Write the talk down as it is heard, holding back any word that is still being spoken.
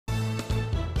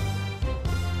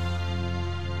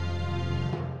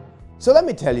So let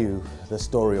me tell you the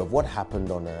story of what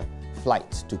happened on a flight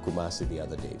to Kumasi the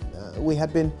other day. We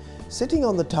had been sitting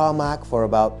on the tarmac for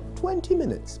about 20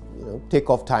 minutes.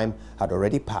 Takeoff time had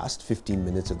already passed 15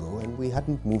 minutes ago and we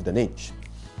hadn't moved an inch.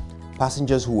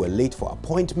 Passengers who were late for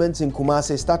appointments in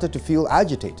Kumasi started to feel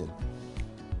agitated.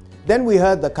 Then we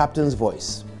heard the captain's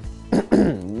voice.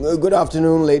 Good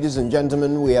afternoon, ladies and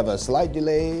gentlemen. We have a slight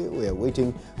delay. We are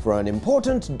waiting for an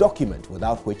important document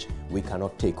without which we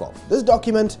cannot take off. This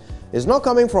document is not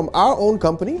coming from our own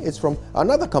company. It's from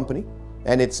another company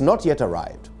and it's not yet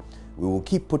arrived. We will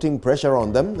keep putting pressure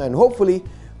on them and hopefully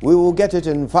we will get it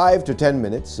in 5 to 10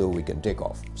 minutes so we can take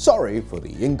off. Sorry for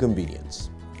the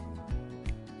inconvenience.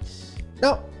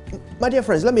 Now, my dear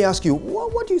friends, let me ask you,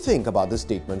 what do you think about this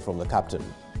statement from the captain?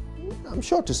 I'm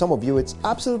sure to some of you it's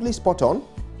absolutely spot on.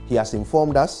 He has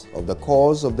informed us of the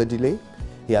cause of the delay.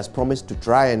 He has promised to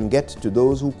try and get to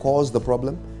those who caused the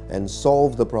problem and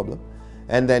solve the problem.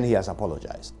 And then he has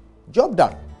apologized. Job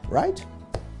done, right?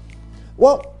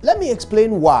 Well, let me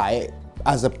explain why,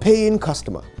 as a paying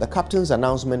customer, the captain's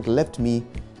announcement left me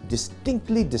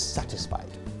distinctly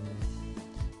dissatisfied.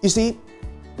 You see,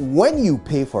 when you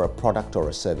pay for a product or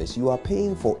a service, you are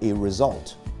paying for a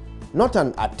result, not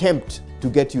an attempt to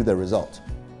get you the result.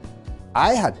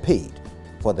 I had paid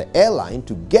for the airline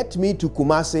to get me to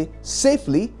Kumasi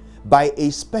safely by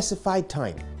a specified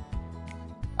time.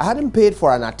 I hadn't paid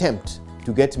for an attempt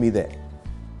to get me there.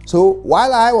 So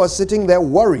while I was sitting there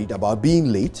worried about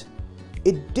being late,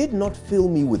 it did not fill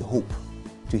me with hope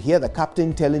to hear the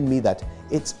captain telling me that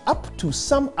it's up to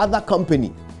some other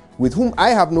company with whom I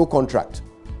have no contract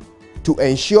to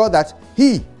ensure that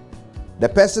he, the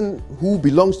person who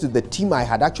belongs to the team I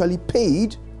had actually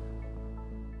paid,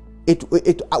 it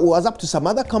was up to some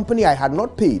other company I had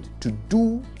not paid to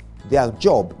do their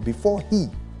job before he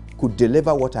could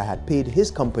deliver what I had paid his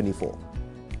company for.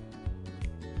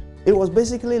 It was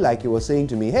basically like he was saying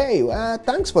to me, hey,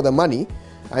 thanks for the money.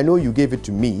 I know you gave it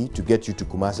to me to get you to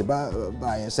Kumasi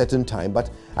by a certain time, but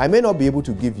I may not be able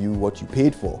to give you what you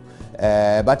paid for.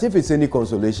 But if it's any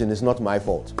consolation, it's not my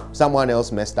fault. Someone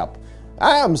else messed up.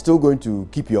 I am still going to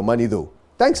keep your money though.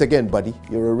 Thanks again, buddy.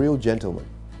 You're a real gentleman.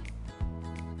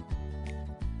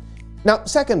 Now,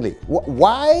 secondly,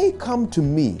 why come to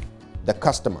me, the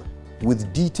customer,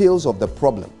 with details of the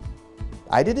problem?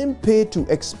 I didn't pay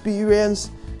to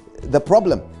experience the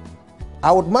problem.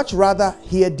 I would much rather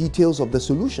hear details of the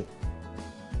solution.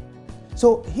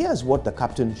 So here's what the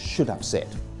captain should have said.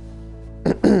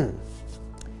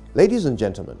 Ladies and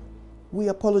gentlemen, we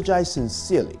apologize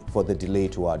sincerely for the delay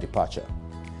to our departure.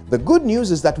 The good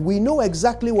news is that we know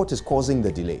exactly what is causing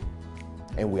the delay,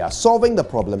 and we are solving the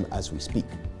problem as we speak.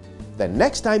 The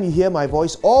next time you hear my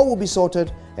voice, all will be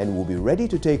sorted and we'll be ready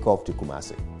to take off to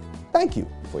Kumasi. Thank you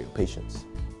for your patience.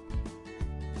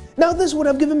 Now, this would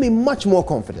have given me much more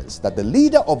confidence that the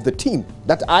leader of the team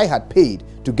that I had paid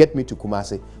to get me to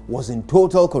Kumasi was in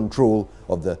total control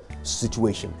of the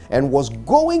situation and was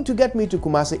going to get me to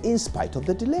Kumasi in spite of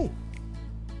the delay.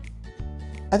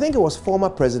 I think it was former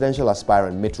presidential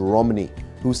aspirant Mitt Romney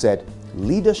who said,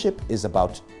 leadership is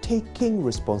about taking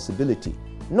responsibility,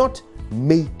 not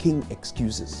making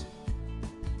excuses.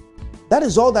 That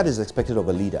is all that is expected of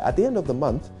a leader. At the end of the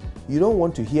month, you don't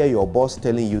want to hear your boss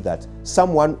telling you that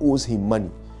someone owes him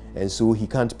money and so he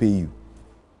can't pay you.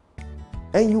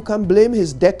 And you can blame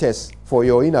his debtors for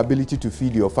your inability to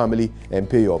feed your family and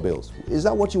pay your bills. Is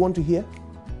that what you want to hear?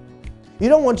 You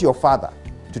don't want your father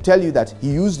to tell you that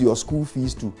he used your school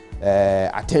fees to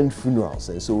attend funerals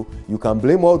and so you can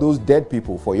blame all those dead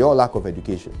people for your lack of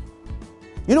education.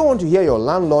 You don't want to hear your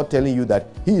landlord telling you that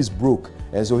he is broke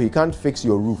and so he can't fix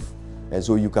your roof and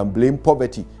so you can blame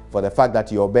poverty for the fact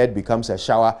that your bed becomes a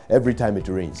shower every time it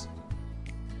rains.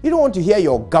 You don't want to hear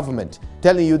your government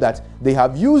telling you that they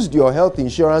have used your health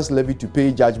insurance levy to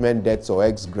pay judgment debts or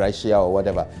ex gratia or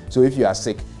whatever. So if you are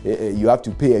sick, you have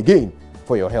to pay again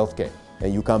for your health care.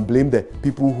 And you can blame the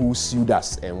people who sued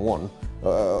us and won,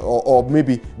 or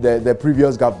maybe the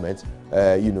previous government,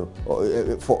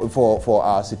 for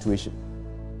our situation.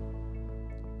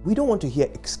 We don't want to hear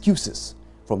excuses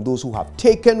from those who have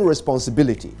taken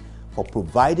responsibility for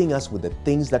providing us with the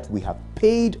things that we have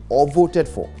paid or voted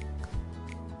for.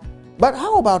 But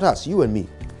how about us, you and me?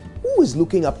 Who is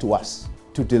looking up to us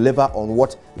to deliver on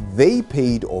what they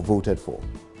paid or voted for?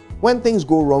 When things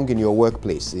go wrong in your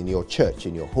workplace, in your church,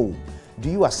 in your home, do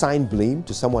you assign blame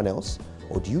to someone else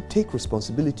or do you take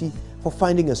responsibility for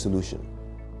finding a solution?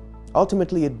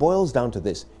 Ultimately, it boils down to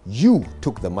this. You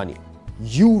took the money.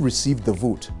 You received the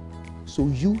vote. So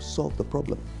you solved the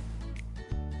problem.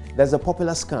 There's a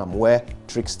popular scam where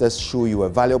tricksters show you a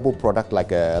valuable product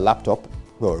like a laptop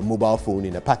or a mobile phone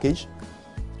in a package,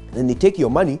 Then they take your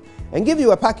money and give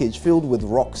you a package filled with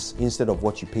rocks instead of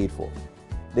what you paid for.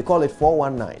 They call it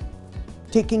 419.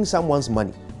 Taking someone's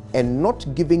money and not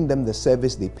giving them the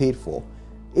service they paid for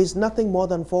is nothing more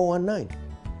than 419.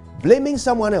 Blaming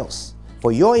someone else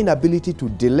for your inability to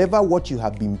deliver what you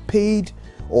have been paid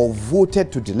or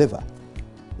voted to deliver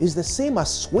is the same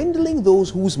as swindling those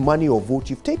whose money or vote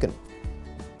you've taken.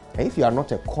 And if you are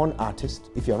not a con artist,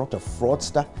 if you are not a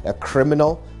fraudster, a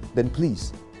criminal, then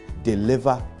please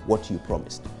deliver what you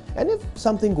promised. And if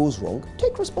something goes wrong,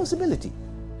 take responsibility.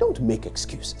 Don't make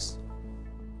excuses.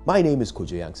 My name is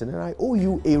Kojo Yankson and I owe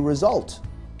you a result,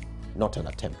 not an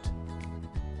attempt.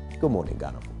 Good morning,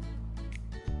 Ghana.